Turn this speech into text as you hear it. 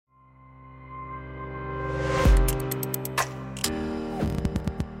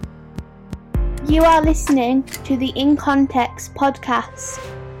You are listening to the In Context podcast.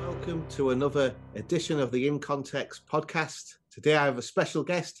 Welcome to another edition of the In Context podcast. Today I have a special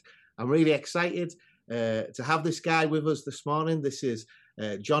guest. I'm really excited to have this guy with us this morning. This is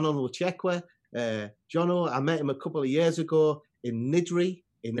John Onwuchekwa. Jono, I met him a couple of years ago in Niddrie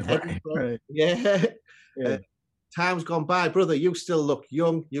in Edinburgh. Right. Yeah. Time's gone by, brother. You still look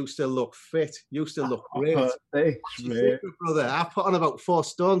young. You still look fit. You still look great. Thanks, man. Brother, I've put on about 4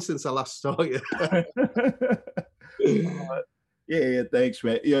 stone since I last saw you. Yeah, thanks,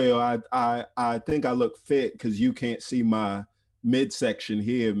 man. I think I look fit because you can't see my midsection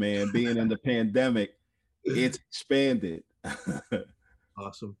here, man. Being in the pandemic, it's expanded.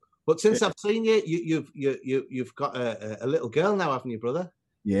 Awesome. But since I've seen you, you've got a little girl now, haven't you, brother?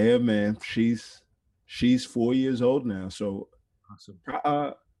 Yeah, man. She's 4 years old now. So awesome.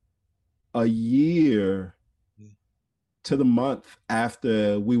 A year to the month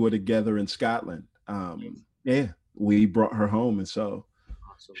after we were together in Scotland. We brought her home. And so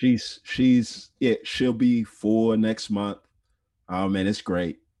awesome. She'll be 4 next month. Oh man, it's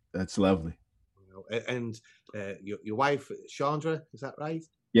great. That's lovely. And your wife, Chandra, is that right?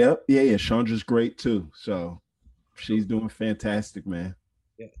 Yep. Yeah. Chandra's great too. So she's doing fantastic, man.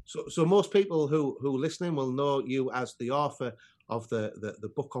 Yeah. So most people who listening will know you as the author of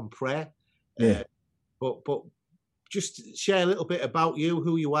the book on prayer. Yeah. But just share a little bit about you,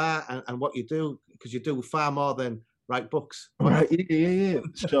 who you are, and what you do, because you do far more than write books. Right. Yeah.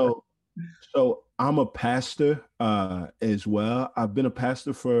 So I'm a pastor as well. I've been a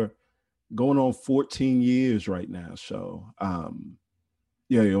pastor for going on 14 years right now. So and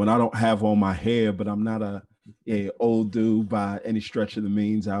I don't have all my hair, but I'm not a old dude by any stretch of the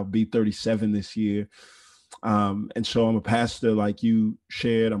means. I'll be 37 this year. And so I'm a pastor like you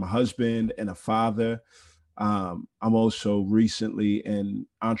shared. I'm a husband and a father. I'm also recently an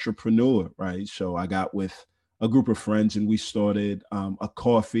entrepreneur, right? So I got with a group of friends and we started a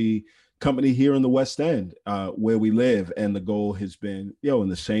coffee company here in the West End where we live. And the goal has been, in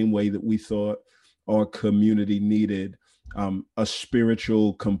the same way that we thought our community needed a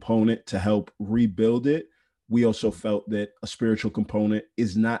spiritual component to help rebuild it, we also felt that a spiritual component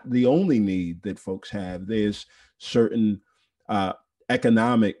is not the only need that folks have. There's certain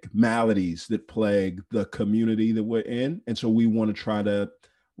economic maladies that plague the community that we're in. And so we want to try to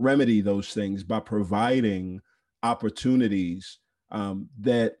remedy those things by providing opportunities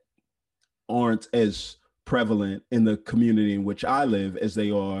that aren't as prevalent in the community in which I live as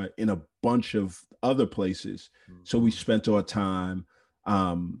they are in a bunch of other places. So we spent our time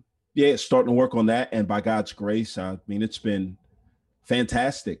starting to work on that. And by God's grace, I mean, it's been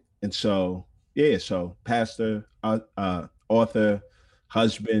fantastic. And so, so pastor, author,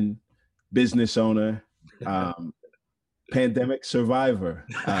 husband, business owner, pandemic survivor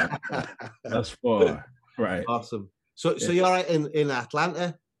thus far. Right. Awesome. So you're in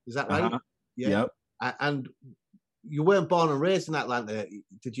Atlanta, is that right? Yeah. Yep. And you weren't born and raised in Atlanta.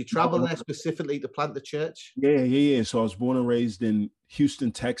 Did you travel there specifically to plant the church? Yeah. So I was born and raised in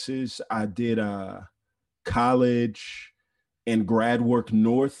Houston, Texas. I did college and grad work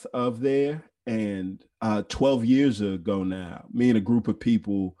north of there. And 12 years ago now, me and a group of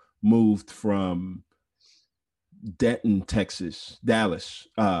people moved from Denton, Texas, Dallas,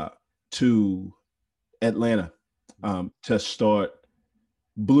 to Atlanta to start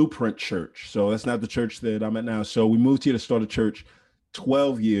Blueprint Church. So that's not the church that I'm at now. So we moved here to start a church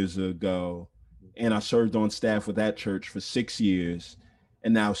 12 years ago. And I served on staff with that church for 6 years.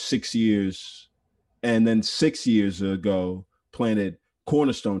 And now 6 years. And then 6 years ago, planted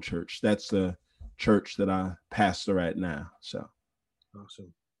Cornerstone Church. That's the church that I pastor at now. So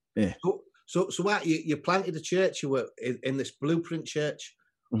awesome. Yeah. So what you planted a church, you were in this Blueprint Church.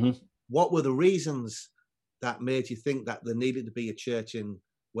 Mm-hmm. What were the reasons that made you think that there needed to be a church in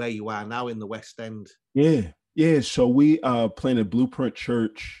where you are now in the West End? Yeah. So we planted Blueprint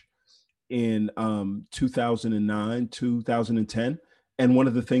Church in 2009, 2010. And one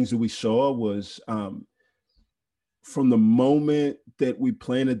of the things that we saw was from the moment that we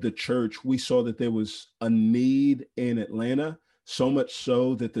planted the church, we saw that there was a need in Atlanta, so much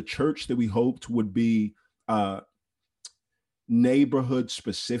so that the church that we hoped would be neighborhood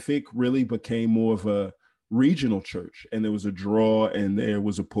specific really became more of a regional church. And there was a draw and there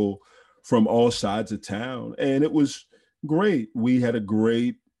was a pull from all sides of town. And it was great. We had a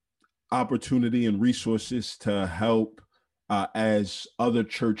great opportunity and resources to help as other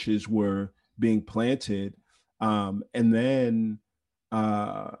churches were being planted. And then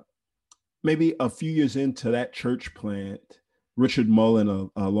maybe a few years into that church plant, Richard Mullen,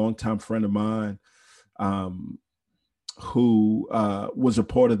 a longtime friend of mine, who was a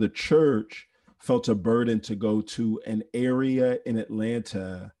part of the church, felt a burden to go to an area in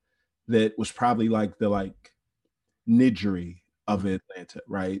Atlanta that was probably like the Nidgery of Atlanta,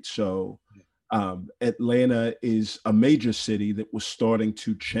 right? So Atlanta is a major city that was starting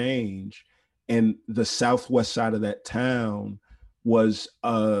to change, and the southwest side of that town was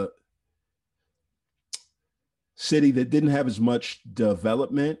a city that didn't have as much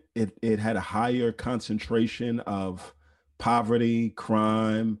development. It had a higher concentration of poverty,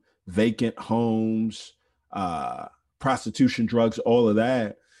 crime, vacant homes, prostitution, drugs, all of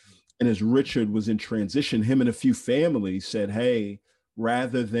that. And as Richard was in transition, him and a few families said, hey,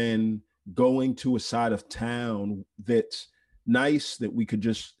 rather than going to a side of town that's nice, that we could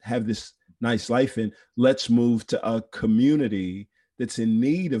just have this nice life in, let's move to a community that's in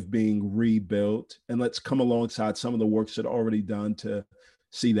need of being rebuilt, and let's come alongside some of the works that are already done to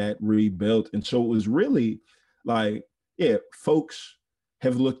see that rebuilt. And so it was really like, yeah, folks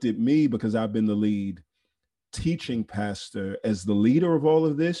have looked at me, because I've been the lead teaching pastor, as the leader of all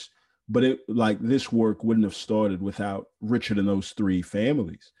of this, but this work wouldn't have started without Richard and those three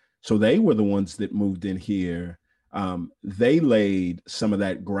families. So they were the ones that moved in here. They laid some of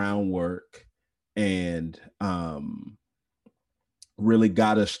that groundwork and really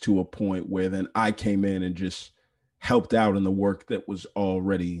got us to a point where then I came in and just helped out in the work that was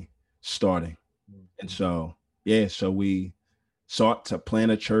already starting. And so, yeah, so we sought to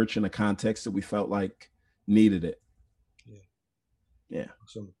plant a church in a context that we felt like needed it. Yeah.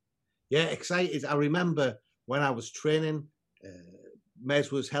 Awesome. Yeah, excited. I remember when I was training, Mez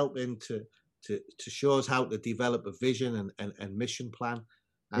was helping to show us how to develop a vision and mission plan.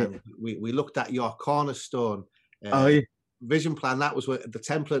 And we looked at your cornerstone vision plan. That was the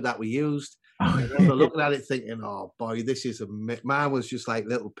template that we used. I remember looking at it thinking, oh boy, this is mine was just like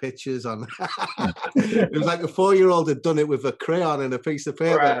little pictures on. It was like a 4-year-old had done it with a crayon and a piece of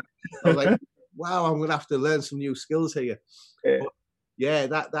paper. Right. I was like, wow, I'm gonna have to learn some new skills here. Yeah, but yeah,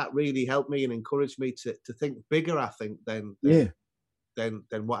 that really helped me and encouraged me to think bigger, I think, than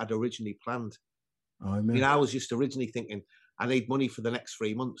what I'd originally planned. Oh, I mean, I was just originally thinking I need money for the next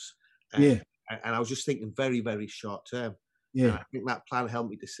 3 months. And I was just thinking very, very short term. Yeah. And I think that plan helped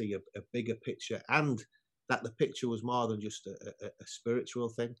me to see a bigger picture, and that the picture was more than just a spiritual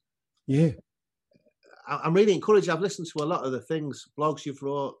thing. Yeah. I'm really encouraged. I've listened to a lot of the things, blogs you've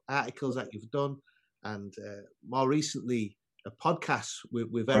wrote, articles that you've done, and more recently, a podcast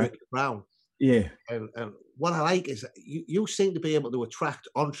with Eric Brown. Yeah. And what I like is you seem to be able to attract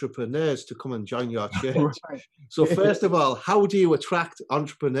entrepreneurs to come and join your church. Right. So first of all, how do you attract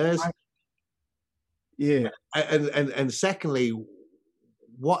entrepreneurs? Yeah. And secondly,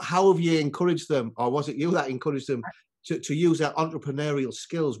 how have you encouraged them, or was it you that encouraged them to use their entrepreneurial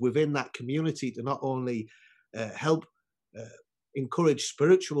skills within that community to not only help encourage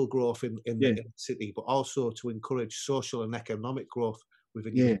spiritual growth in the city, but also to encourage social and economic growth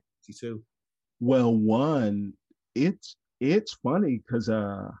within the community too? Well, one, it's funny because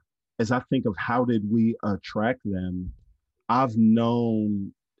as I think of how did we attract them, I've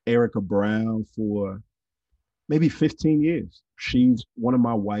known Erica Brown for maybe 15 years. She's one of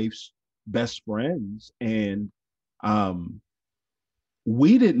my wife's best friends. And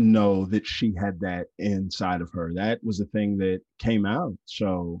we didn't know that she had that inside of her. That was a thing that came out.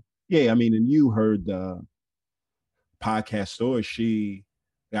 So, yeah, I mean, and you heard the podcast story. She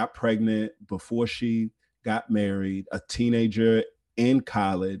got pregnant before she got married, a teenager in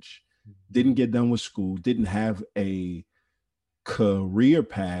college, didn't get done with school, didn't have a career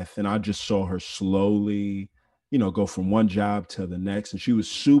path. And I just saw her slowly, go from one job to the next. And she was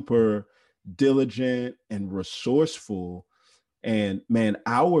super diligent and resourceful. And man,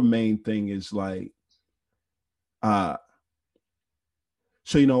 our main thing is like, I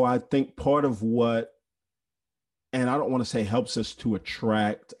think part of what, and I don't want to say helps us to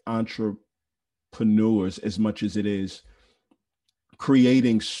attract entrepreneurs as much as it is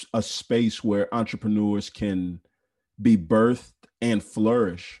creating a space where entrepreneurs can be birthed and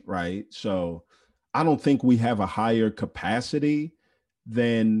flourish, right? So I don't think we have a higher capacity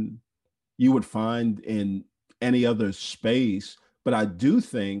than you would find in any other space. But I do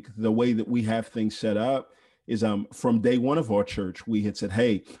think the way that we have things set up is from day one of our church, we had said,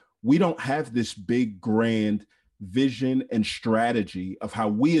 hey, we don't have this big grand vision and strategy of how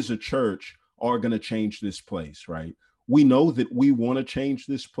we as a church are going to change this place, right? We know that we want to change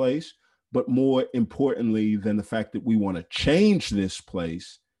this place, but more importantly than the fact that we want to change this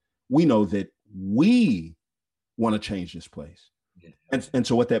place, we know that we want to change this place. Yeah. And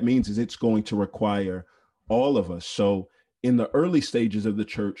so what that means is it's going to require all of us. So in the early stages of the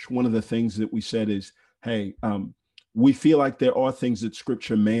church, one of the things that we said is, hey, we feel like there are things that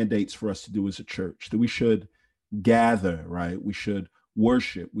scripture mandates for us to do as a church, that we should gather, right? We should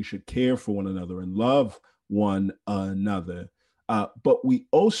worship, we should care for one another and love one another. But we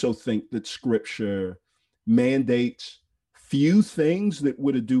also think that scripture mandates few things that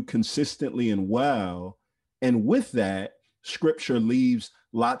we're to do consistently and well. And with that, scripture leaves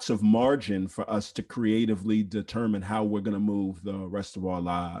lots of margin for us to creatively determine how we're going to move the rest of our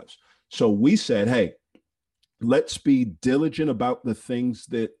lives. So we said, hey, let's be diligent about the things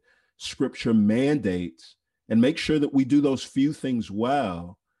that scripture mandates and make sure that we do those few things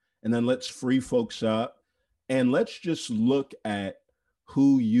well. And then let's free folks up and let's just look at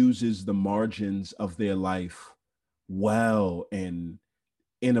who uses the margins of their life well and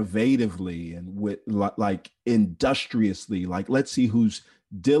innovatively and with like industriously. Like, let's see who's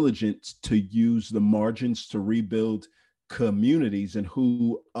diligent to use the margins to rebuild communities and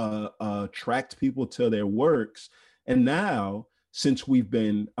who attract people to their works. And now, since we've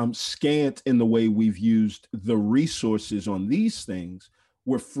been scant in the way we've used the resources on these things,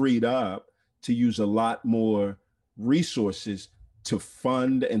 we're freed up to use a lot more resources to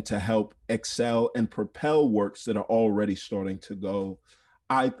fund and to help excel and propel works that are already starting to go.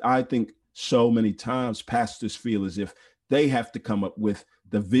 I think so many times pastors feel as if they have to come up with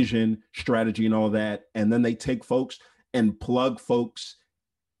the vision, strategy, and all that, and then they take folks and plug folks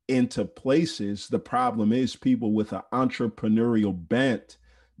into places. The problem is people with an entrepreneurial bent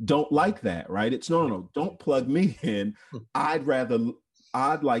don't like that, right? It's no, don't plug me in. I'd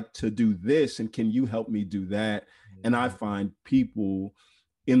like to do this, and can you help me do that? And I find people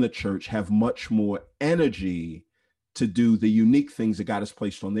in the church have much more energy to do the unique things that God has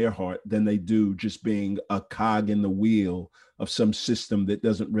placed on their heart than they do just being a cog in the wheel of some system that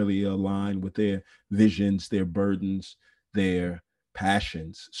doesn't really align with their visions, their burdens, their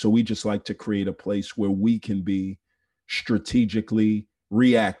passions. So we just like to create a place where we can be strategically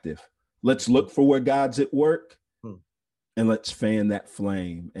reactive. Let's look for where God's at work and let's fan that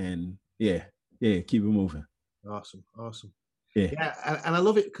flame and keep it moving. Awesome. Yeah. And I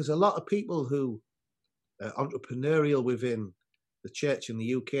love it because a lot of people who are entrepreneurial within the church in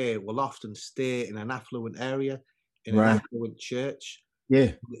the UK will often stay in an affluent area, in an affluent church.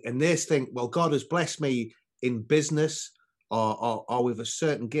 Yeah. And they think, well, God has blessed me in business or with a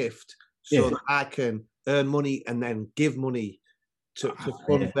certain gift so that I can earn money and then give money to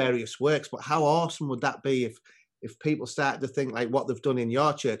fund various works. But how awesome would that be if people started to think like what they've done in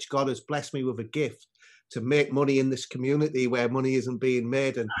your church? God has blessed me with a gift to make money in this community where money isn't being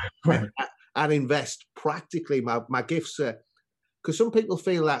made, and and invest practically my gifts. Because some people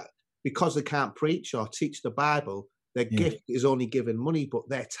feel that because they can't preach or teach the Bible, their gift is only giving money, but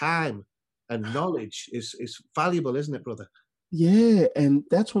their time and knowledge is valuable, isn't it, brother? Yeah, and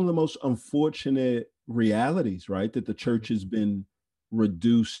that's one of the most unfortunate realities, right? That the church has been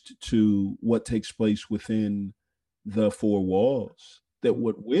reduced to what takes place within the four walls. That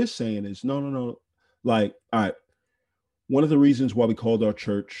what we're saying is no. Like, all right, one of the reasons why we called our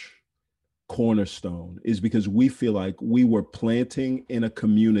church Cornerstone is because we feel like we were planting in a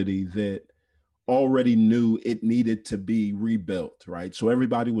community that already knew it needed to be rebuilt, right? So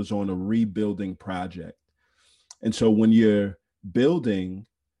everybody was on a rebuilding project. And so when you're building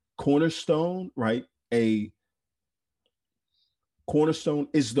Cornerstone, right, a cornerstone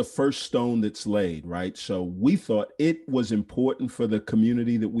is the first stone that's laid, right? So we thought it was important for the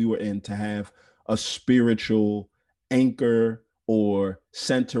community that we were in to have a spiritual anchor or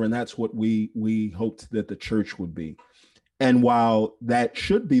center, and that's what we hoped that the church would be. And while that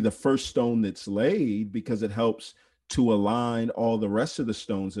should be the first stone that's laid because it helps to align all the rest of the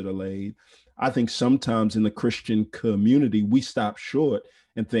stones that are laid, I think sometimes in the Christian community we stop short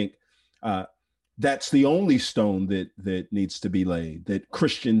and think that's the only stone that needs to be laid, that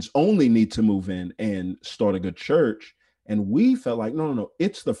Christians only need to move in and start a good church. And we felt like, no,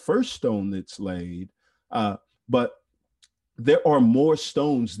 it's the first stone that's laid. But there are more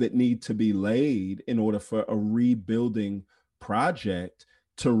stones that need to be laid in order for a rebuilding project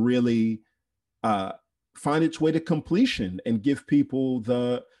to really find its way to completion and give people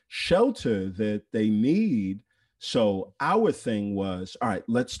the shelter that they need. So our thing was, all right,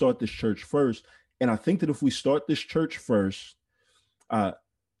 let's start this church first. And I think that if we start this church first,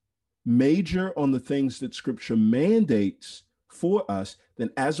 major on the things that scripture mandates for us, then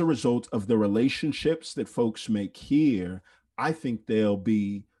as a result of the relationships that folks make here, I think they'll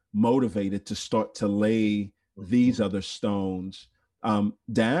be motivated to start to lay these other stones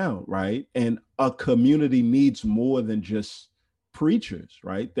down, right? And a community needs more than just preachers,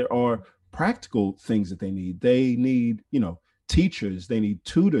 right? There are practical things that they need. They need, teachers, they need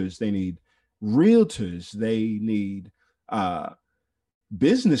tutors, they need realtors. They need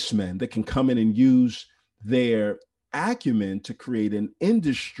businessmen that can come in and use their acumen to create an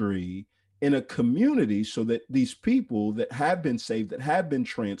industry in a community so that these people that have been saved, that have been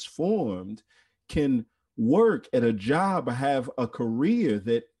transformed, can work at a job or have a career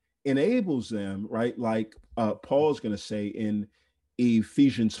that enables them, right? Like Paul's going to say in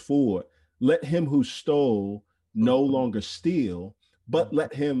Ephesians 4, let him who stole no longer steal, but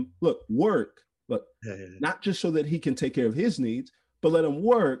let him work, but not just so that he can take care of his needs, but let him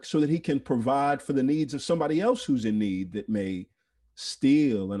work so that he can provide for the needs of somebody else who's in need that may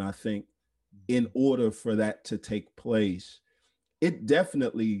steal. And I think in order for that to take place, it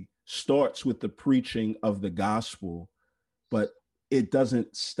definitely starts with the preaching of the gospel, but it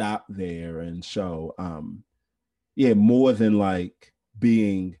doesn't stop there. And so, more than like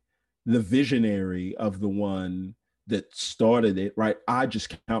being the visionary of the one that started it, right? I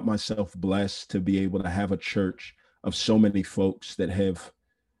just count myself blessed to be able to have a church of so many folks that have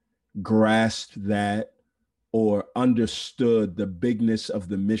grasped that or understood the bigness of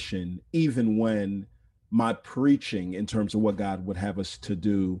the mission, even when my preaching in terms of what God would have us to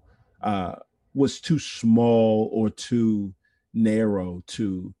do was too small or too narrow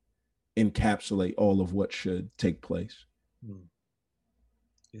to encapsulate all of what should take place.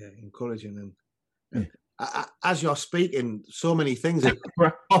 Yeah, encouraging. And as you're speaking, so many things are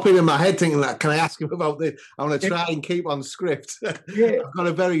popping in my head thinking that, can I ask him about this? I want to try and keep on script. I've got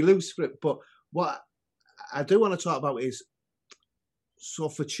a very loose script, but what I do want to talk about is, so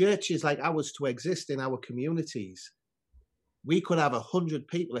for churches like ours to exist in our communities, we could have 100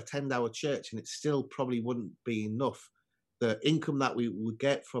 people attend our church and it still probably wouldn't be enough. The income that we would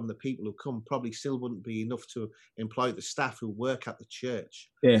get from the people who come probably still wouldn't be enough to employ the staff who work at the church.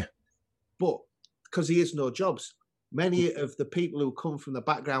 Yeah. But because there is no jobs, many of the people who come from the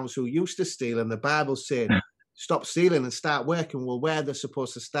backgrounds who used to steal, and the Bible said, stop stealing and start working. Well, where they're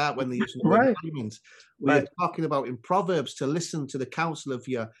supposed to start when they use no employment. We're talking about in Proverbs to listen to the counsel of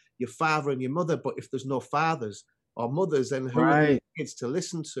your father and your mother. But if there's no fathers or mothers, then who are the kids to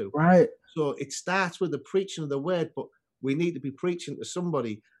listen to? Right. So it starts with the preaching of the word, but we need to be preaching to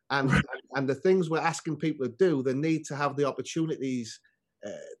somebody. And the things we're asking people to do, they need to have the opportunities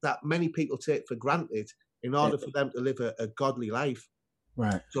that many people take for granted in order for them to live a godly life.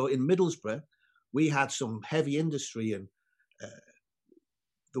 Right. So in Middlesbrough, we had some heavy industry, and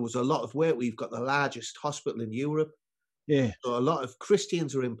there was a lot of work. We've got the largest hospital in Europe. Yeah. So a lot of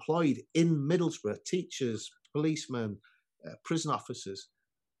Christians are employed in Middlesbrough, teachers, policemen, prison officers.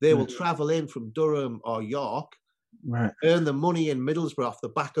 They will travel in from Durham or York, earn the money in Middlesbrough off the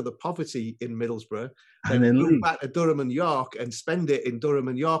back of the poverty in Middlesbrough, then move back to Durham and York and spend it in Durham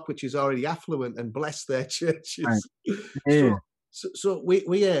and York, which is already affluent, and bless their churches. Yeah. So we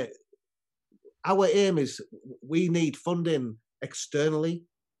our aim is, we need funding externally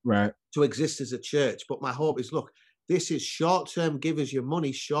to exist as a church. But my hope is, look, this is short-term, give us your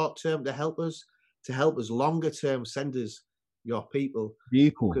money short-term to help us longer-term, send us your people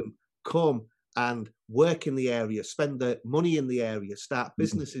who can come and work in the area, spend the money in the area, start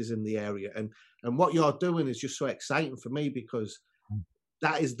businesses in the area. And what you're doing is just so exciting for me, because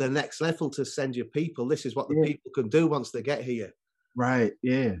that is the next level to send your people. This is what the people can do once they get here. Right.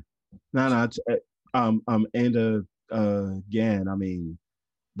 Yeah. No. And again, I mean,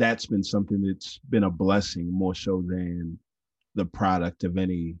 that's been something that's been a blessing more so than the product of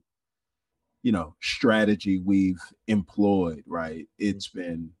any, strategy we've employed. Right. It's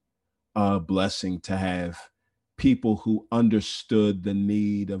been a blessing to have people who understood the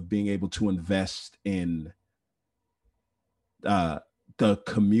need of being able to invest in the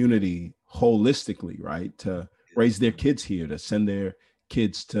community holistically, right? To raise their kids here, to send their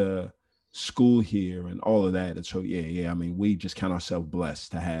kids to school here and all of that. And so, I mean, we just count ourselves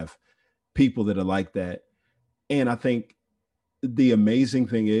blessed to have people that are like that. And I think the amazing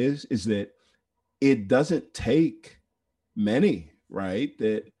thing is that it doesn't take many, right?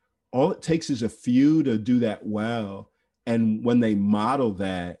 That all it takes is a few to do that well. And when they model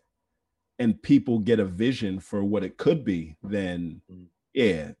that and people get a vision for what it could be, then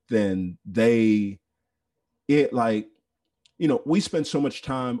we spend so much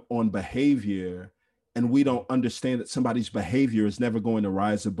time on behavior, and we don't understand that somebody's behavior is never going to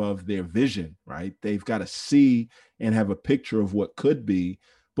rise above their vision, right? They've got to see and have a picture of what could be.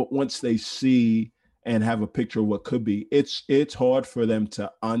 But once they see and have a picture of what could be, it's hard for them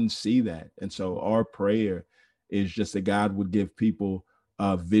to unsee that. And so our prayer is just that God would give people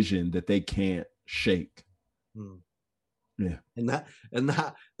a vision that they can't shake. Yeah. And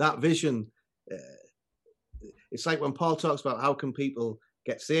that vision, it's like when Paul talks about how can people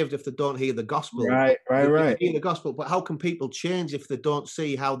get saved if they don't hear the gospel. Right. They hear the gospel, but how can people change if they don't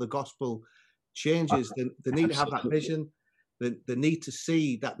see how the gospel changes? They need to have that vision. They need to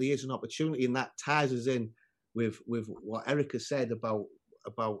see that there is an opportunity, and that ties us in with what Erica said about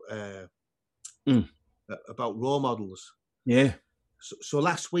role models. Yeah. So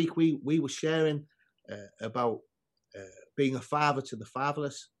last week we were sharing about being a father to the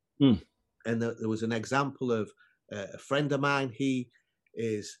fatherless, and there was an example of a friend of mine. He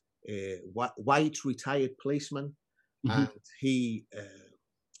is a white retired policeman, and he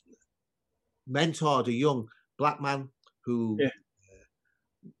mentored a young black man who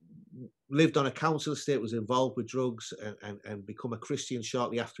lived on a council estate, was involved with drugs, and become a Christian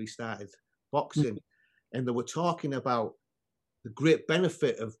shortly after he started boxing. And they were talking about the great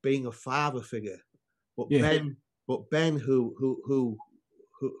benefit of being a father figure. But Ben, who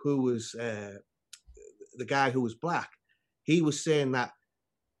was the guy who was black, he was saying that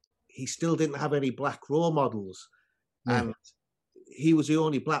he still didn't have any black role models, and he was the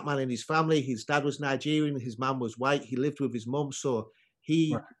only black man in his family. His dad was Nigerian, his mum was white. He lived with his mum, so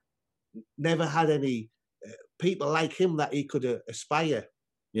he never had any people like him that he could aspire.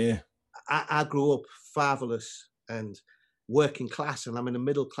 Yeah, I grew up fatherless and working class, and I'm in a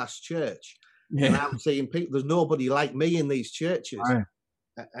middle class church, and I'm seeing people. There's nobody like me in these churches.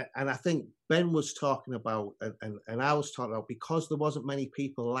 And I think Ben was talking about, and I was talking about, because there wasn't many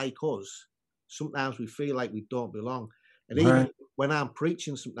people like us, sometimes we feel like we don't belong. And even when I'm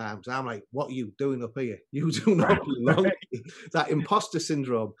preaching, sometimes I'm like, what are you doing up here? You do not belong. That imposter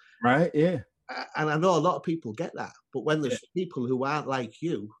syndrome. Right, yeah. And I know a lot of people get that. But when there's people who aren't like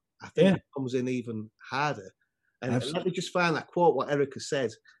you, I think it comes in even harder. And let me just find that quote, what Erica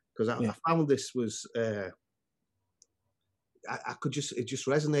said, because I found this was... it just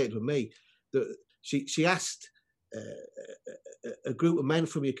resonated with me. She asked a group of men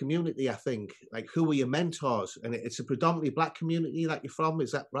from your community, I think, like, who were your mentors? And it's a predominantly black community that you're from,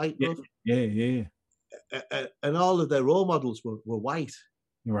 is that right, bro? Yeah. And all of their role models were white.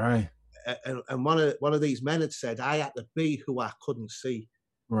 Right. And one of these men had said, I had to be who I couldn't see.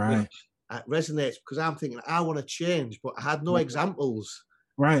 Right. It resonates, because I'm thinking, I want to change, but I had no examples.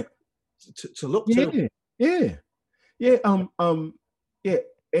 Right. To look to. Yeah. Yeah. And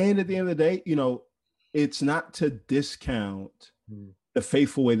at the end of the day, it's not to discount the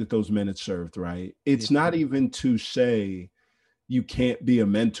faithful way that those men had served, right? It's not even to say you can't be a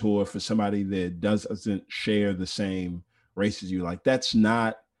mentor for somebody that doesn't share the same race as you. Like, that's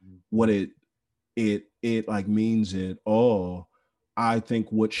not what it like means at all. I think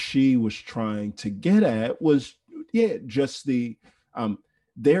what she was trying to get at was, just the,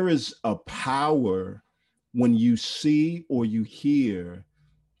 there is a power when you see or you hear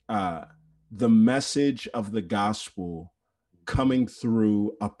the message of the gospel coming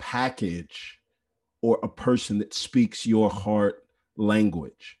through a package or a person that speaks your heart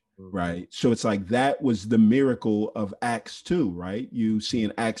language, right? So it's like, that was the miracle of Acts 2, right? You see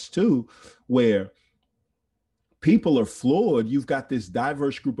in Acts 2 where people are flawed. You've got this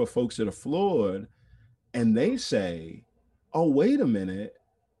diverse group of folks that are flawed, and they say, oh, wait a minute,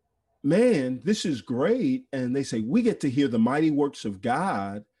 man, this is great. And they say, we get to hear the mighty works of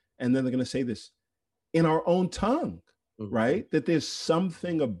God. And then they're going to say this in our own tongue, right? That there's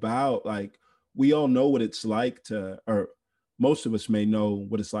something about, like, we all know what it's like to, or most of us may know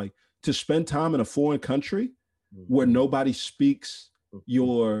what it's like to spend time in a foreign country where nobody speaks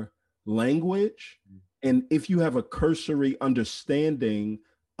your language. And if you have a cursory understanding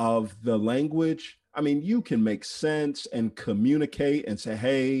of the language, I mean, you can make sense and communicate and say,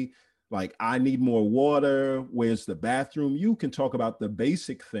 hey, like, I need more water. Where's the bathroom? You can talk about the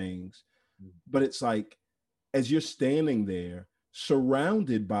basic things, but it's like, as you're standing there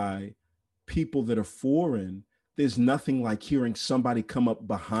surrounded by people that are foreign, there's nothing like hearing somebody come up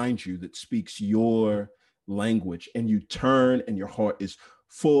behind you that speaks your language, and you turn and your heart is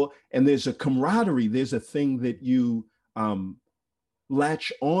full, and there's a camaraderie. There's a thing that you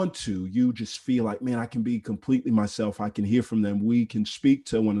latch onto. You just feel like, man, I can be completely myself. I can hear from them. We can speak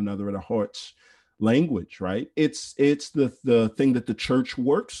to one another in our heart's language, right? It's the thing that the church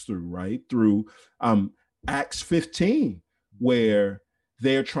works through, right? Through Acts 15, where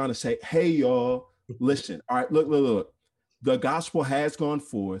they're trying to say, hey, y'all, listen, all right, look, the gospel has gone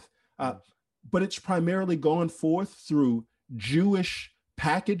forth, but it's primarily gone forth through Jewish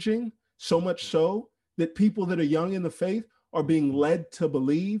packaging, so much so that people that are young in the faith are being led to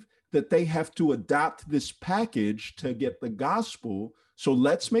believe that they have to adopt this package to get the gospel. So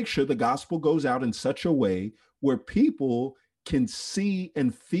let's make sure the gospel goes out in such a way where people can see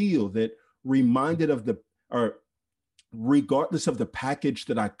and feel that, reminded of regardless of the package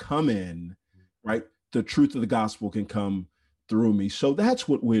that I come in, right, the truth of the gospel can come through me. So that's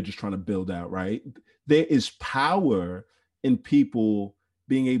what we're just trying to build out, right? There is power in people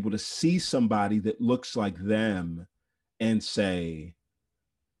being able to see somebody that looks like them and say,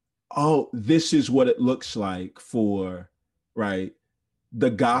 oh, this is what it looks like for, right, the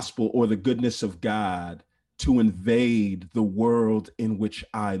gospel or the goodness of God to invade the world in which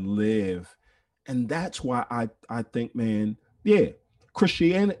I live. And that's why I think, man, yeah,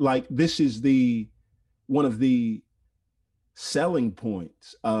 Christianity, like this is one of the selling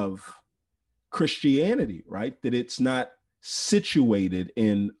points of Christianity, right? That it's not situated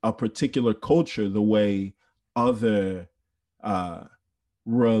in a particular culture the way other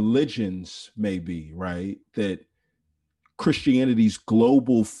religions may be, right? That Christianity's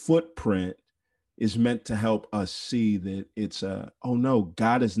global footprint is meant to help us see that it's oh no,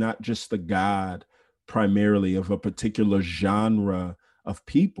 God is not just the God primarily of a particular genre of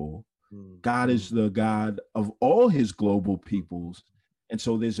people. God is the God of all his global peoples. And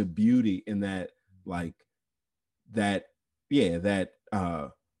so there's a beauty in that, like that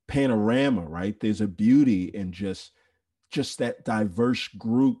panorama, right? There's a beauty in just that diverse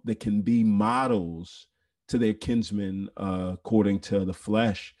group that can be models to their kinsmen according to the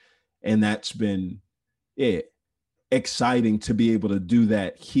flesh. And that's been exciting to be able to do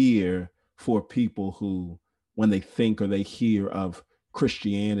that here for people who, when they think or they hear of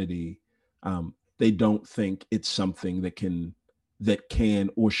Christianity, they don't think it's something that can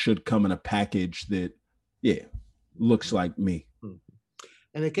or should come in a package that looks like me.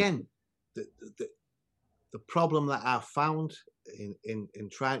 And again, the problem that I've found in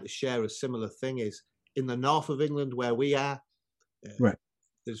trying to share a similar thing is in the north of England where we are, right,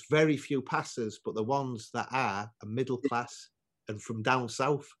 there's very few pastors, but the ones that are middle class and from down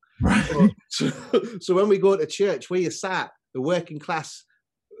south. Right. So when we go to church, we are sat, the working class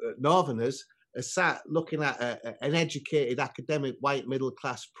northerners are sat looking at an educated academic white middle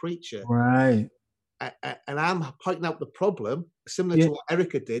class preacher. Right. And I'm pointing out the problem, similar to what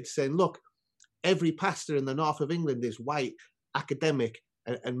Erica did, saying, look, every pastor in the north of England is white, academic,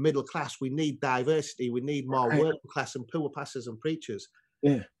 and middle class. We need diversity. We need more working class and poor pastors and preachers.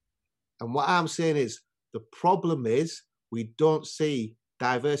 Yeah. And what I'm saying is the problem is we don't see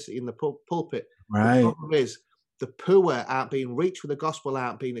diversity in the pulpit. Right. The problem is the poor aren't being reached with the gospel,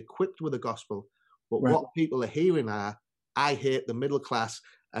 aren't being equipped with the gospel. But what people are hearing are, I hate the middle class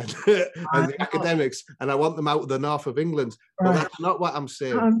and the academics, and I want them out of the north of England. But that's not what I'm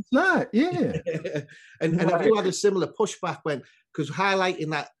saying. It's not, yeah. And have you had a similar pushback because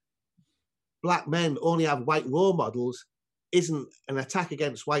highlighting that black men only have white role models isn't an attack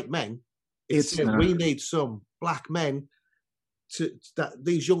against white men. It's we need some black men that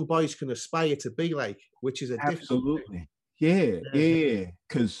these young boys can aspire to be like, which is a difficult thing. Yeah.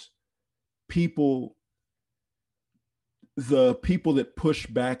 Because the people that push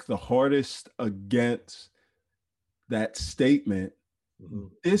back the hardest against that statement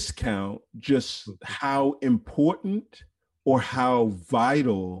discount just how important or how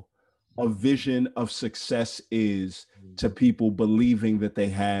vital a vision of success is to people believing that they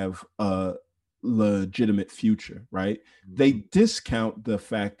have a legitimate future, right? They discount the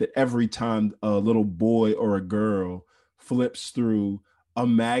fact that every time a little boy or a girl flips through a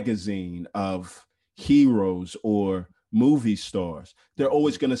magazine of heroes or movie stars, they're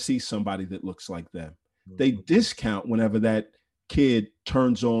always going to see somebody that looks like them. They discount whenever that kid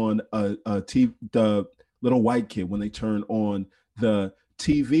turns on the little white kid, when they turn on the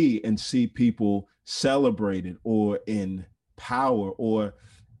TV and see people celebrated or in power or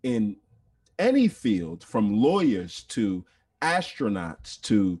in any field, from lawyers to astronauts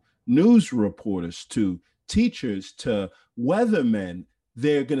to news reporters to teachers to weathermen.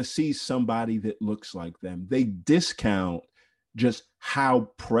 They're going to see somebody that looks like them. They discount just how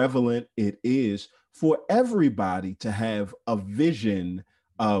prevalent it is for everybody to have a vision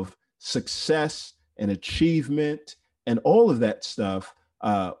of success and achievement and all of that stuff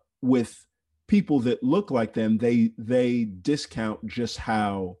with people that look like them. They discount just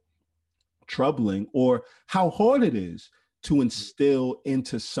how troubling or how hard it is to instill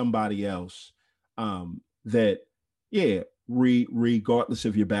into somebody else that, regardless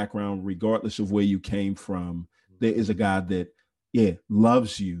of your background, regardless of where you came from, there is a God that,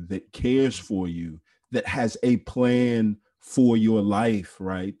 loves you, that cares for you, that has a plan for your life,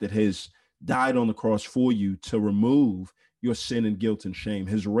 right? That has died on the cross for you to remove your sin and guilt and shame,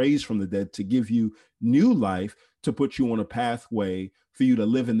 has raised from the dead to give you new life, to put you on a pathway for you to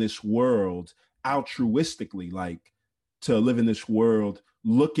live in this world altruistically, like to live in this world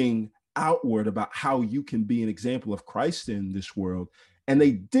looking outward about how you can be an example of Christ in this world. And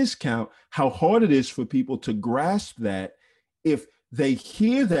they discount how hard it is for people to grasp that if they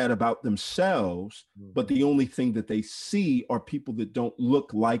hear that about themselves, but the only thing that they see are people that don't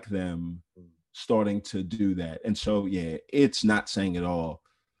look like them starting to do that. And so, yeah, it's not saying at all,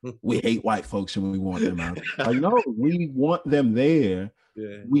 we hate white folks and we want them out. Like, no, we want them there.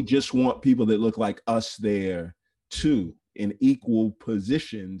 Yeah. We just want people that look like us there too, in equal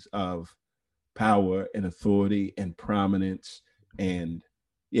positions of power and authority and prominence, and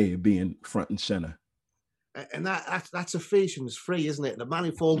being front and center. And that's Ephesians 3, isn't it? The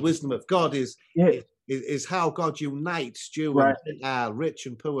manifold wisdom of God is how God unites Jew and Gentile, rich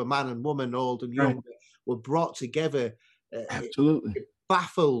and poor, man and woman, old and young, were brought together. Absolutely. It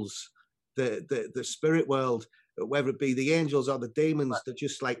baffles the spirit world, whether it be the angels or the demons, that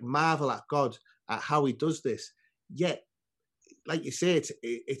just like marvel at God, at how he does this. Yet, like you say,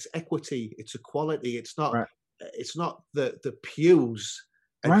 it's equity, it's equality. It's not the pews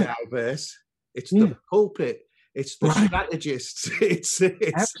are diverse. It's the pulpit. It's the strategists. It's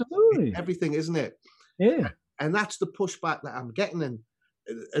absolutely everything, isn't it? Yeah. And that's the pushback that I'm getting. And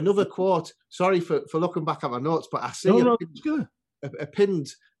another quote. Sorry for looking back at my notes, but I see a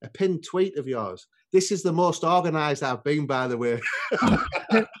pinned tweet of yours. This is the most organised I've been, by the way.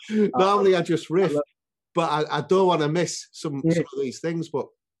 Normally I just riff, but I don't want to miss some of these things. But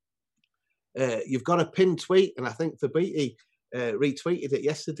you've got a pinned tweet, and I think the BT retweeted it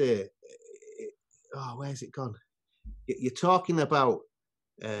yesterday. Where's it gone? You're talking about,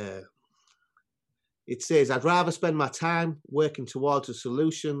 it says, I'd rather spend my time working towards a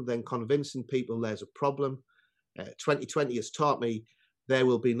solution than convincing people there's a problem. 2020 has taught me there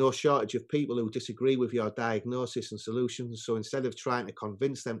will be no shortage of people who disagree with your diagnosis and solutions. So instead of trying to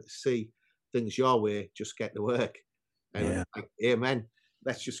convince them to see things your way, just get to work. And amen.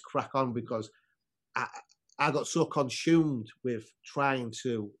 Let's just crack on, because I got so consumed with trying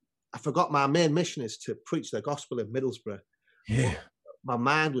to, I forgot my main mission is to preach the gospel in Middlesbrough. Yeah. My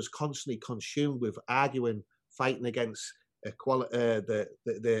mind was constantly consumed with arguing, fighting against equality,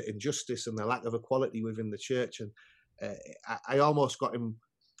 the injustice and the lack of equality within the church. And I almost got him,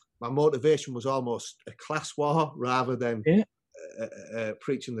 my motivation was almost a class war rather than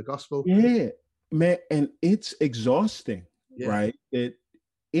preaching the gospel. Yeah, man. And it's exhausting, right?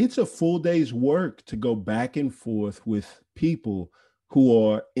 It's a full day's work to go back and forth with people who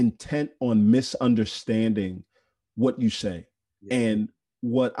are intent on misunderstanding what you say. Yeah. And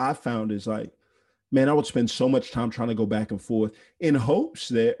what I found is like, man, I would spend so much time trying to go back and forth in hopes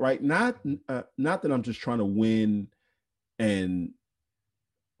that, not that I'm just trying to win an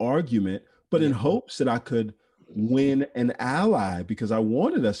argument, but in hopes that I could win an ally, because I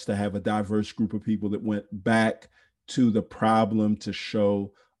wanted us to have a diverse group of people that went back to the problem to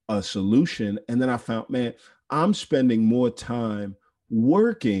show a solution. And then I found, man, I'm spending more time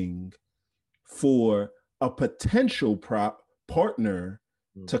working for a potential partner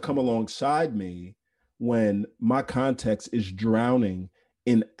to come alongside me when my context is drowning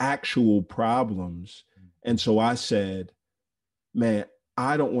in actual problems. And so I said, man,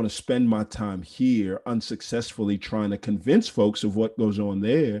 I don't want to spend my time here unsuccessfully trying to convince folks of what goes on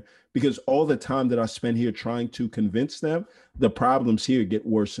there, because all the time that I spend here trying to convince them, the problems here get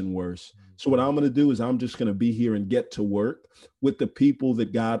worse and worse. So what I'm going to do is I'm just going to be here and get to work with the people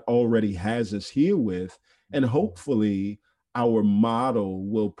that God already has us here with. And hopefully our model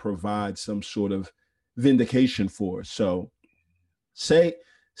will provide some sort of vindication for us. So say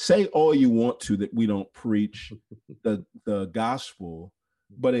all you want to that we don't preach the gospel,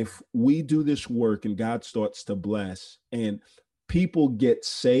 but if we do this work and God starts to bless and people get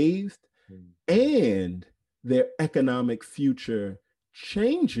saved and their economic future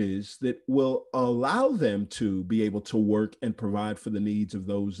changes that will allow them to be able to work and provide for the needs of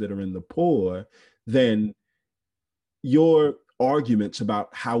those that are in the poor, then your arguments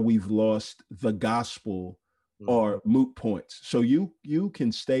about how we've lost the gospel are moot points. So you can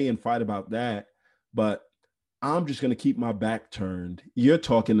stay and fight about that, but I'm just going to keep my back turned. You're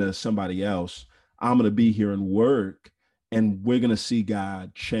talking to somebody else. I'm going to be here and work, and we're going to see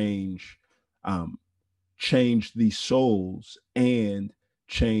God change the souls and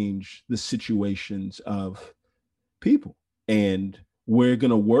change the situations of people. And we're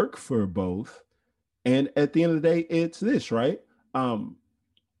going to work for both. And at the end of the day, it's this, right? In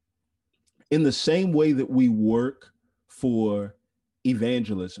the same way that we work for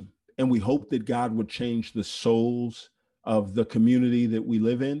evangelism, and we hope that God would change the souls of the community that we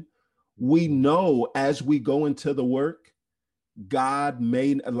live in, we know as we go into the work, God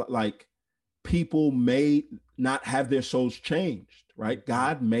may, people may not have their souls changed, right?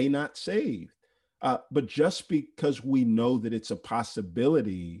 God may not save. But just because we know that it's a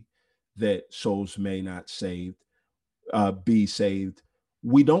possibility that souls may not be saved,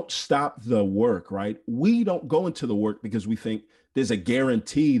 we don't stop the work, right? We don't go into the work because we think there's a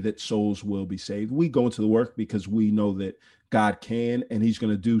guarantee that souls will be saved. We go into the work because we know that God can, and he's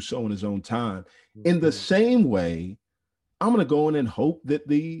going to do so in his own time. In the same way, I'm going to go in and hope that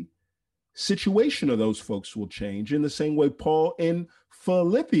the situation of those folks will change, in the same way Paul in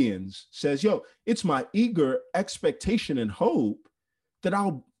Philippians says, yo, it's my eager expectation and hope that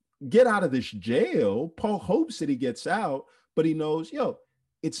I'll get out of this jail. Paul hopes that he gets out, but he knows, yo,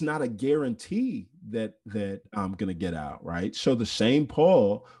 it's not a guarantee that I'm going to get out, right? So the same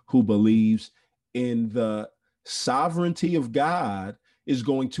Paul who believes in the sovereignty of God is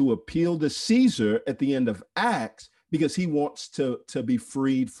going to appeal to Caesar at the end of Acts because he wants to be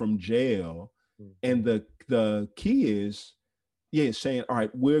freed from jail. And the key is, saying, all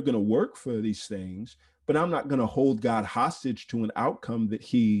right, we're going to work for these things, but I'm not going to hold God hostage to an outcome that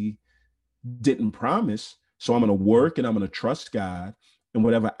he didn't promise. So I'm going to work and I'm going to trust God. And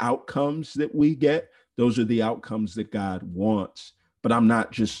whatever outcomes that we get, those are the outcomes that God wants. But I'm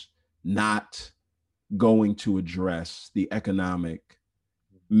not just not going to address the economic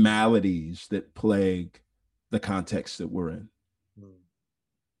maladies that plague the context that we're in.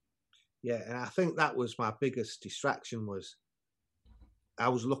 Yeah, and I think that was my biggest distraction, was I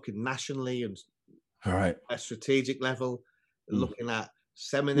was looking nationally and at a strategic level, looking at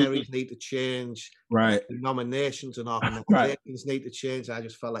seminaries need to change, denominations and organizations need to change. I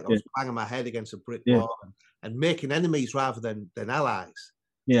just felt like I was banging my head against a brick wall and making enemies rather than allies.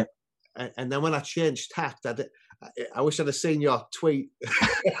 Yeah. And then when I changed tact, I wish I'd have seen your tweet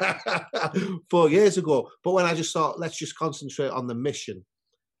 4 years ago. But when I just thought, let's just concentrate on the mission.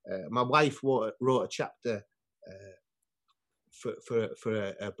 My wife wrote a chapter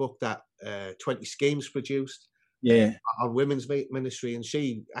for a book that 20 Schemes produced on women's ministry. And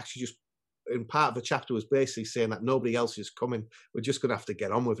she actually just, in part of the chapter, was basically saying that nobody else is coming. We're just going to have to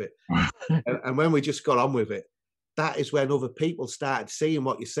get on with it. and when we just got on with it, that is when other people started seeing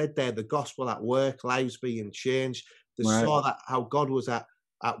what you said there, the gospel at work, lives being changed. They saw that how God was at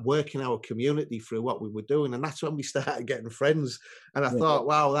work in our community through what we were doing. And that's when we started getting friends. And I thought,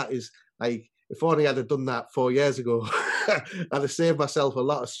 wow, that is like, if only I'd have done that 4 years ago, I'd have saved myself a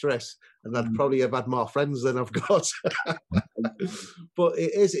lot of stress and I'd probably have had more friends than I've got. But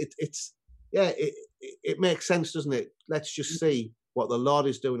it makes sense, doesn't it? Let's just see what the Lord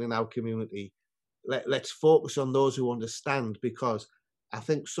is doing in our community. Let's focus on those who understand, because I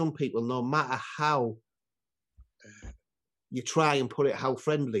think some people, no matter how you try and put it how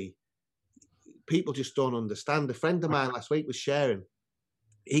friendly, people just don't understand. A friend of mine last week was sharing,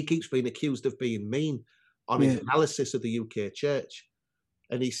 he keeps being accused of being mean on his analysis of the UK church.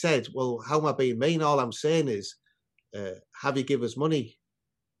 And he said, well, how am I being mean? All I'm saying is, have you give us money?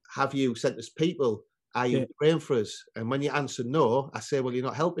 Have you sent us people? Are you praying for us? And when you answer no, I say, well, you're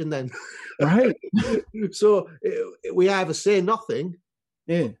not helping then. Right. So we either say nothing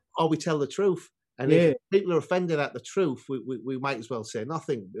or we tell the truth. And if people are offended at the truth, we might as well say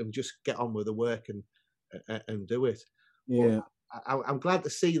nothing and just get on with the work and do it. Yeah. But I'm glad to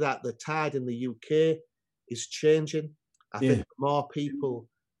see that the tide in the UK is changing. I think more people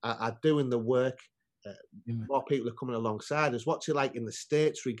are doing the work. More people are coming alongside us. What's it like in the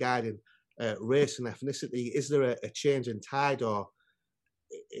States regarding race and ethnicity? Is there a change in tide, or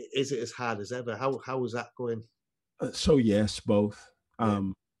is it as hard as ever? How is that going? So yes, both.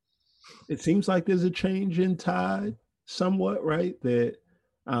 It seems like there's a change in tide somewhat, right? That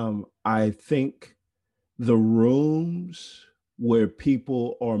I think the rooms where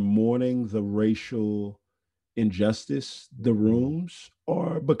people are mourning the racial injustice, the rooms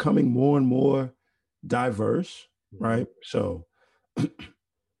are becoming more and more diverse, right? So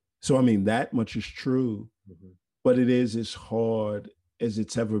I mean, that much is true, but it is as hard as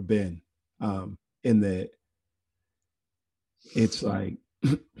it's ever been, in that it's like,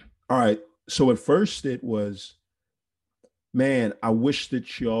 all right, so at first it was, man, I wish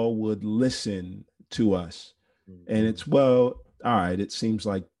that y'all would listen to us. And it's, well, all right, it seems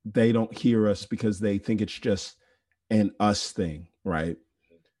like they don't hear us because they think it's just an us thing, right?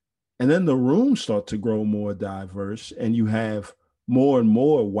 And then the rooms start to grow more diverse, and you have more and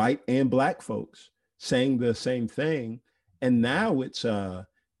more white and black folks saying the same thing. And now it's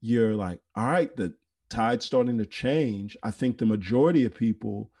you're like, all right, the tide's starting to change. I think the majority of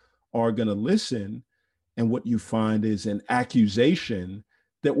people are going to listen. And what you find is an accusation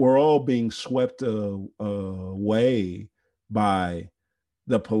that we're all being swept away by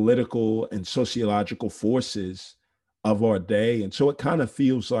the political and sociological forces of our day. And so it kind of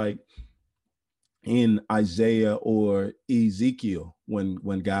feels like in Isaiah or Ezekiel,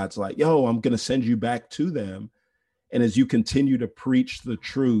 when God's like, yo, I'm going to send you back to them. And as you continue to preach the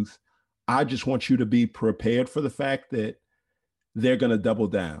truth, I just want you to be prepared for the fact that they're going to double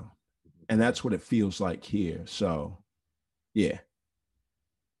down. And that's what it feels like here. So, yeah.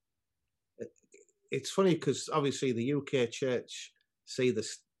 It's funny because obviously the UK church see the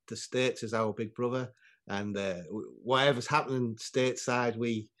States as our big brother, and whatever's happening stateside,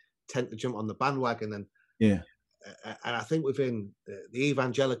 we tend to jump on the bandwagon. And yeah, and I think within the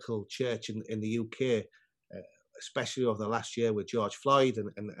evangelical church in the UK, especially over the last year with George Floyd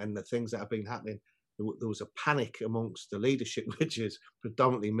and the things that have been happening, there was a panic amongst the leadership, which is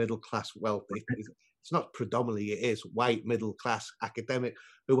predominantly middle class wealthy. It's not predominantly, it is white middle class academic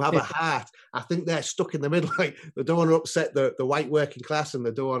who have a heart. I think they're stuck in the middle. Like they don't want to upset the white working class, and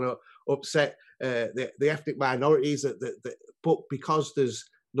they don't want to upset the ethnic minorities. But because there's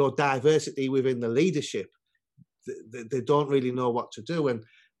no diversity within the leadership, they don't really know what to do. And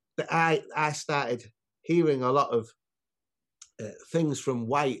I started hearing a lot of things from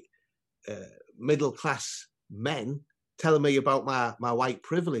white middle class men telling me about my white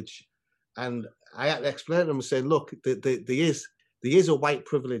privilege. And I had to explain to them and say, look, there is a white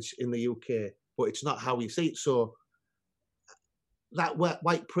privilege in the UK, but it's not how we see it. So that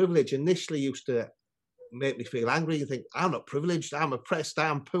white privilege initially used to make me feel angry. You think, I'm not privileged, I'm oppressed,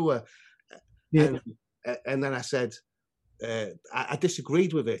 I'm poor. Yeah. And then I said, I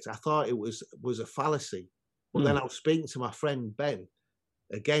disagreed with it. I thought it was a fallacy. But then I was speaking to my friend Ben.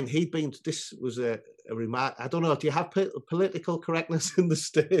 Again, this was a remark. I don't know, do you have political correctness in the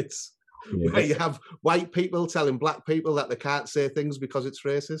States? Yeah. Where you have white people telling black people that they can't say things because it's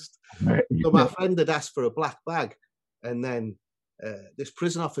racist. Right. So my friend had asked for a black bag. And then this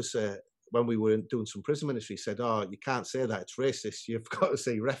prison officer, when we were doing some prison ministry, said, oh, you can't say that, it's racist. You've got to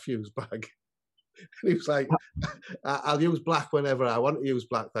say refuse bag. And he was like, I'll use black whenever I want to use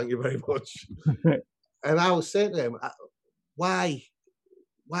black. Thank you very much. And I was saying to him, why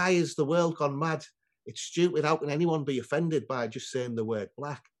is the world gone mad? It's stupid. How can anyone be offended by just saying the word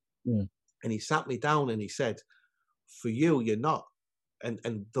black? Yeah. And he sat me down and he said, for you, you're not.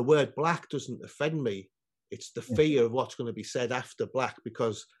 And the word black doesn't offend me. It's the fear of what's going to be said after black,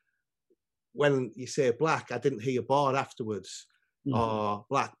 because when you say black, I didn't hear bored afterwards or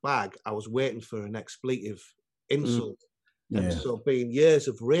black bag. I was waiting for an expletive insult. Yeah. And so being years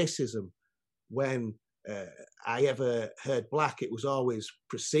of racism, when I ever heard black, it was always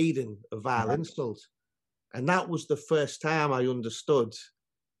preceding a vile insult. And that was the first time I understood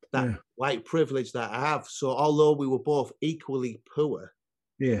that white privilege that I have. So although we were both equally poor,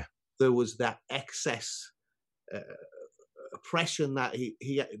 there was that excess oppression that he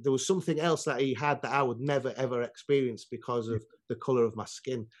there was something else that he had that I would never ever experience because of the color of my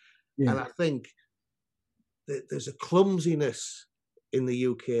skin. And I think that there's a clumsiness in the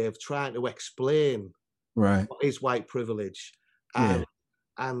UK of trying to explain what is white privilege and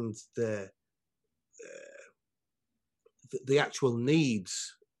the actual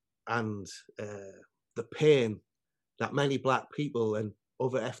needs and the pain that many black people and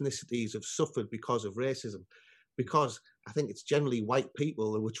other ethnicities have suffered because of racism. Because I think it's generally white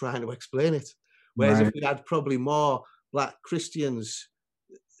people who were trying to explain it. Whereas if we had probably more black Christians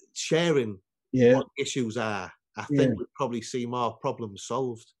sharing what issues are, I think we'd probably see more problems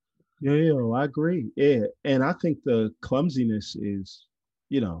solved. Yeah, I agree. Yeah. And I think the clumsiness is,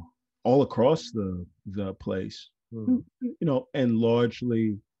 all across the place, and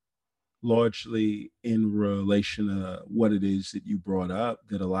largely in relation to what it is that you brought up,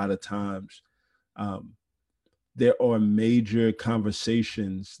 that a lot of times there are major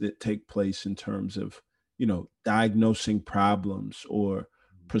conversations that take place in terms of, diagnosing problems or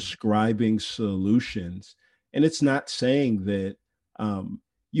prescribing solutions. And it's not saying that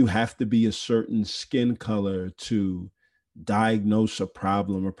you have to be a certain skin color to diagnose a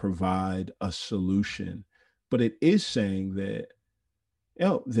problem or provide a solution. But it is saying that,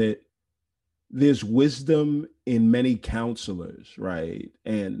 that there's wisdom in many counselors, right?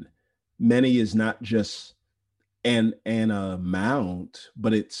 And many is not just an amount,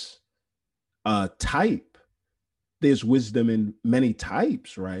 but it's a type. There's wisdom in many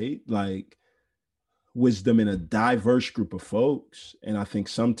types, right? Like wisdom in a diverse group of folks. And I think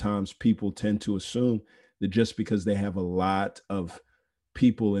sometimes people tend to assume that just because they have a lot of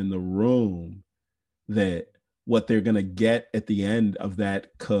people in the room, that what they're going to get at the end of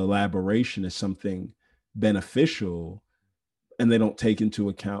that collaboration is something beneficial, and they don't take into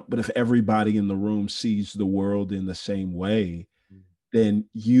account. But if everybody in the room sees the world in the same way, then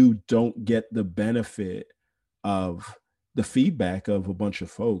you don't get the benefit of the feedback of a bunch of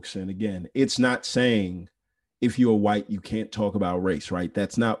folks. And again, it's not saying if you're white, you can't talk about race, right?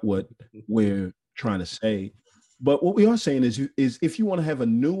 That's not what we're trying to say. But what we are saying is if you want to have a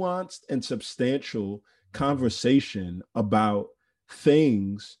nuanced and substantial conversation about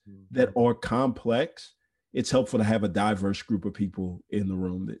things that are complex, it's helpful to have a diverse group of people in the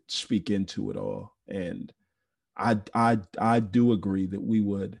room that speak into it all. And I do agree that we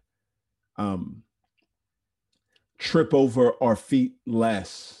would trip over our feet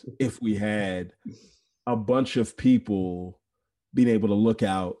less if we had a bunch of people being able to look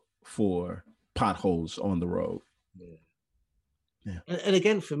out for potholes on the road. Yeah. And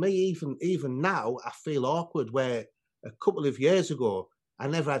again, for me, even now, I feel awkward where a couple of years ago, I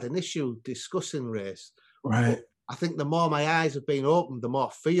never had an issue discussing race. Right. But I think the more my eyes have been opened, the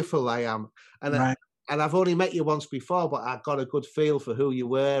more fearful I am. And right. And I've only met you once before, but I got a good feel for who you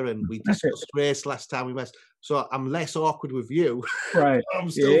were, and we discussed race last time we met. So I'm less awkward with you. Right. I'm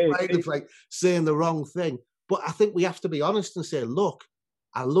still kind of like saying the wrong thing. But I think we have to be honest and say, look,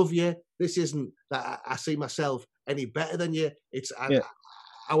 I love you. This isn't that I see myself any better than you. It's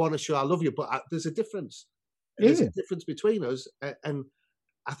I want to show I love you, but there's a difference. There's a difference between us. And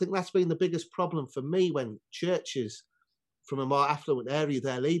I think that's been the biggest problem for me when churches from a more affluent area,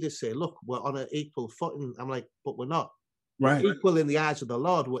 their leaders say, look, we're on an equal footing. I'm like, but we're not. Right. We're equal in the eyes of the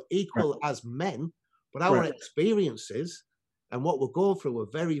Lord. We're equal as men, but our experiences and what we're going through are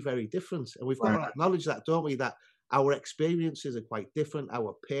very, very different. And we've got to acknowledge that, don't we? That our experiences are quite different.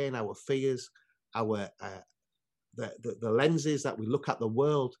 Our pain, our fears, our the lenses that we look at the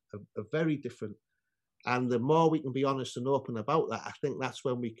world are very different. And the more we can be honest and open about that, I think that's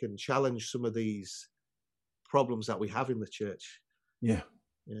when we can challenge some of these problems that we have in the church. Yeah.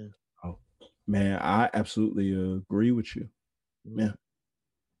 Oh man, I absolutely agree with you. Yeah.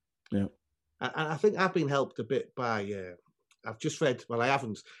 And I think I've been helped a bit by I've just read, well, I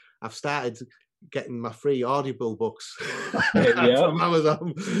haven't, I've started getting my free Audible books from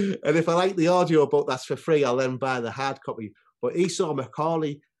Amazon, and if I like the audio book that's for free, I'll then buy the hard copy. But Esau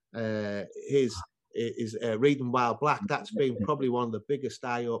McCaulley, his Reading While Black, that's been probably one of the biggest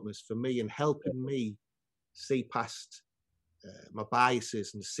eye openers for me in helping me see past my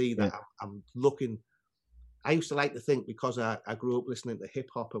biases and see that I'm looking. I used to like to think, because I grew up listening to hip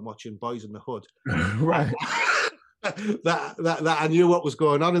hop and watching Boys in the Hood, right, that I knew what was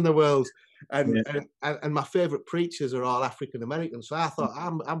going on in the world, and my favorite preachers are all African American. So I thought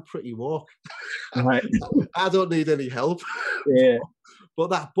I'm pretty woke. Right. I don't need any help. Yeah.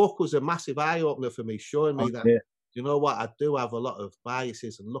 But that book was a massive eye opener for me, showing me that you know what, I do have a lot of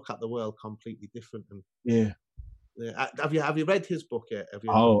biases and look at the world completely different. And have you read his book yet?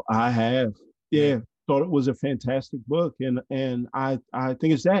 Oh, I have. Yeah. Thought it was a fantastic book, and I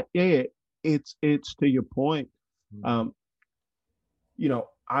think it's that. Yeah, it's to your point. You know,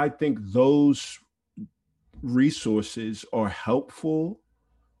 I think those resources are helpful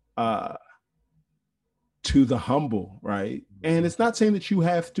to the humble, right? And it's not saying that you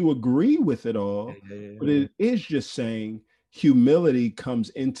have to agree with it all, but it is just saying humility comes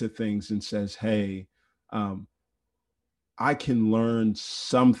into things and says, hey, I can learn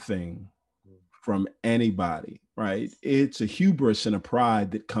something from anybody, right? It's a hubris and a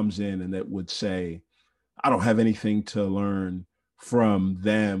pride that comes in and that would say, I don't have anything to learn from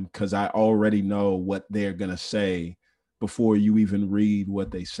them because I already know what they're going to say before you even read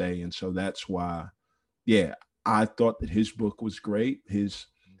what they say. And so that's why, I thought that his book was great. His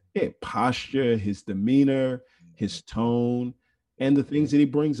posture, his demeanor, his tone, and the things that he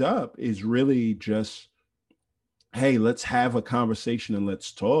brings up is really just, hey, let's have a conversation and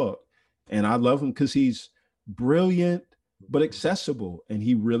let's talk. And I love him because he's brilliant, but accessible. And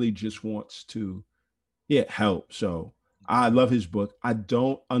he really just wants to help. So I love his book. I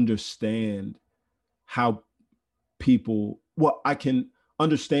don't understand how I can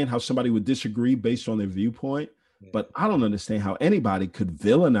understand how somebody would disagree based on their viewpoint, but I don't understand how anybody could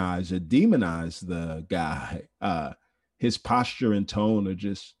villainize or demonize the guy. His posture and tone are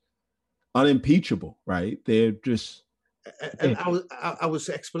just unimpeachable, right? They're just... And I was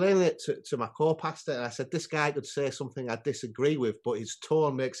explaining it to my co-pastor, and I said, this guy could say something I disagree with, but his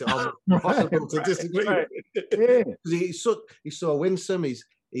tone makes it almost impossible to disagree with. He's so winsome. He's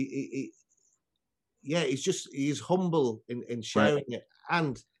humble in sharing it,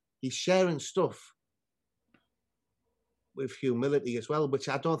 and he's sharing stuff with humility as well, which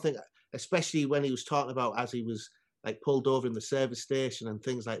I don't think, especially when he was talking about as he was like pulled over in the service station and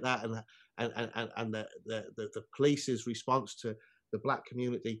things like that, and the police's response to the black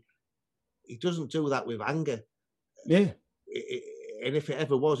community, he doesn't do that with anger. Yeah. and if it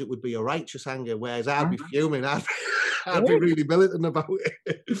ever was, it would be a righteous anger, whereas I'd be fuming. I'd be really militant about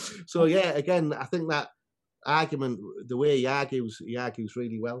it. So yeah, again, I think that argument, the way he argues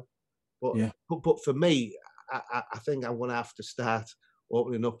really well. But for me, I think I'm going to have to start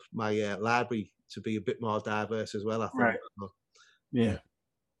opening up my library to be a bit more diverse as well. I think. Right. Yeah.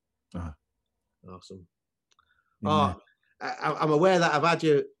 Awesome. Oh, I'm aware that I've had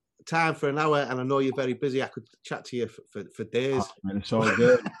you time for an hour, and I know you're very busy. I could chat to you for days. Oh, man, it's all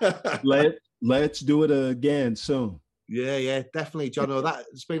good. Let's do it again soon. Yeah, definitely, John.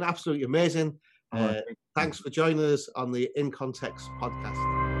 It's been absolutely amazing. Thanks for joining us on the In Context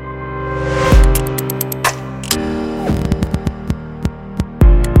podcast.